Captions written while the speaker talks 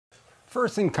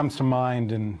First thing comes to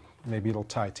mind, and maybe it'll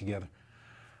tie together.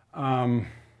 During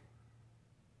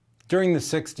the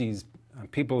 60s,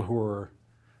 people who were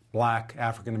black,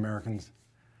 African Americans,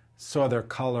 saw their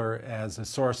color as a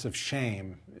source of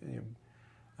shame.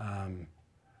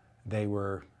 They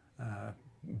were,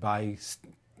 by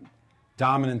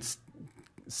dominant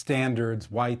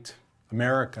standards, white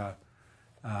America,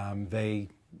 they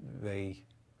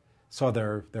saw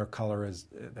their color as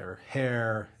their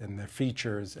hair and their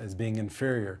features as being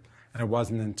inferior. And it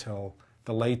wasn't until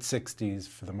the late 60s,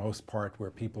 for the most part,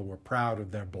 where people were proud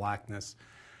of their blackness,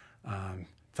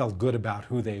 felt good about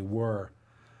who they were.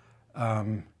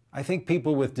 I think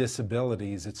people with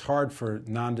disabilities, it's hard for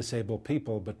non-disabled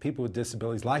people, but people with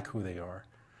disabilities like who they are.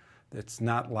 It's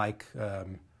not like,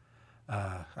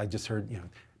 I just heard,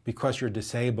 because you're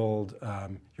disabled,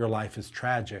 your life is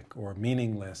tragic or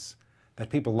meaningless. That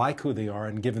people like who they are,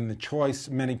 and given the choice,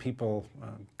 many people, a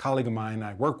colleague of mine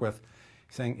I work with,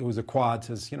 saying it was a quad,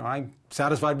 says, I'm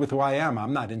satisfied with who I am.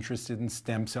 I'm not interested in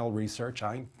stem cell research.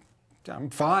 I'm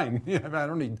fine. I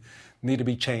don't need to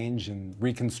be changed and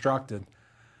reconstructed.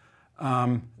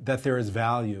 That there is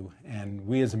value, and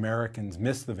we as Americans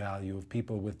miss the value of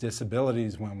people with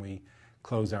disabilities when we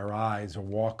close our eyes or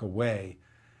walk away.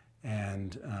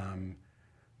 And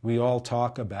we all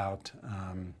talk about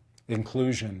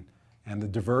inclusion and the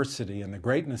diversity and the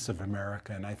greatness of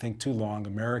America, and I think too long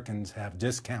Americans have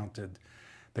discounted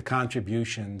the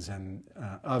contributions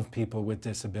of people with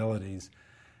disabilities,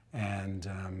 and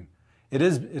it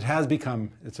has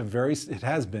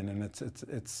been, and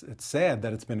it's sad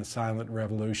that it's been a silent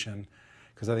revolution,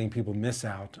 because I think people miss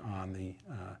out on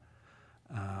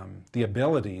the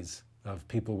abilities of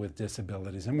people with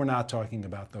disabilities, and we're not talking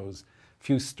about those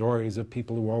few stories of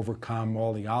people who overcome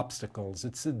all the obstacles.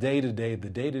 It's the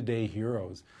day-to-day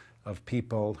heroes of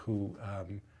people who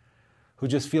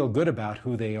just feel good about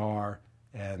who they are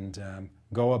and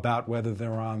go about, whether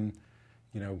they're on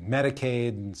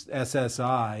Medicaid and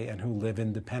SSI, and who live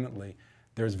independently.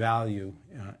 There's value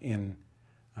in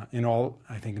all,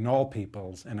 I think, in all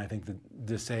peoples, and I think the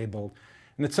disabled.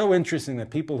 And it's so interesting that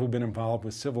people who've been involved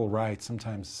with civil rights,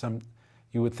 sometimes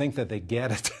you would think that they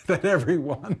get it, that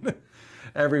everyone.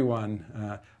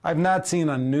 I've not seen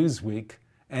on Newsweek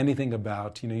anything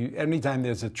about, anytime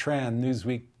there's a trend,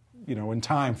 Newsweek, in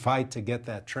time, fight to get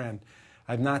that trend.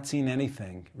 I've not seen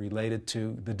anything related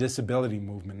to the disability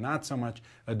movement, not so much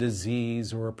a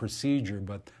disease or a procedure,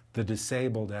 but the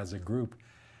disabled as a group,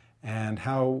 and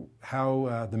how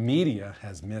the media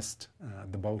has missed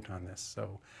the boat on this.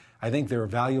 So I think there are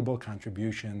valuable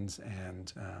contributions,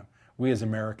 and we as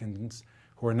Americans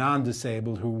who are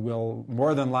non-disabled, who will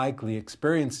more than likely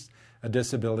experience a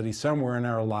disability somewhere in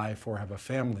our life or have a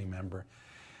family member.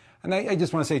 And I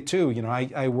just want to say, too,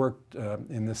 I worked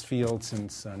in this field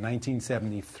since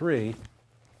 1973,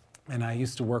 and I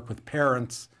used to work with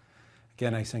parents.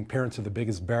 Again, I think parents are the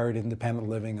biggest barrier to independent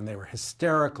living, and they were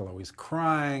hysterical, always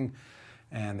crying,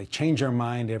 and they change their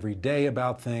mind every day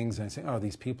about things, and I say, oh,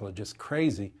 these people are just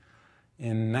crazy.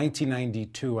 In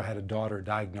 1992, I had a daughter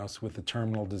diagnosed with a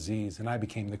terminal disease, and I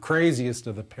became the craziest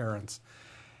of the parents.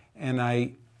 And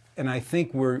I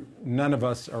think none of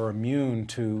us are immune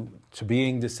to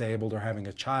being disabled or having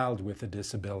a child with a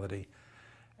disability.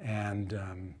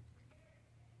 And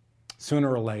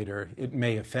sooner or later, it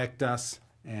may affect us,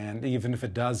 and even if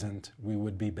it doesn't, we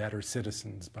would be better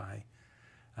citizens by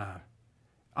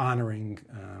honoring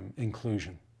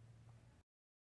inclusion.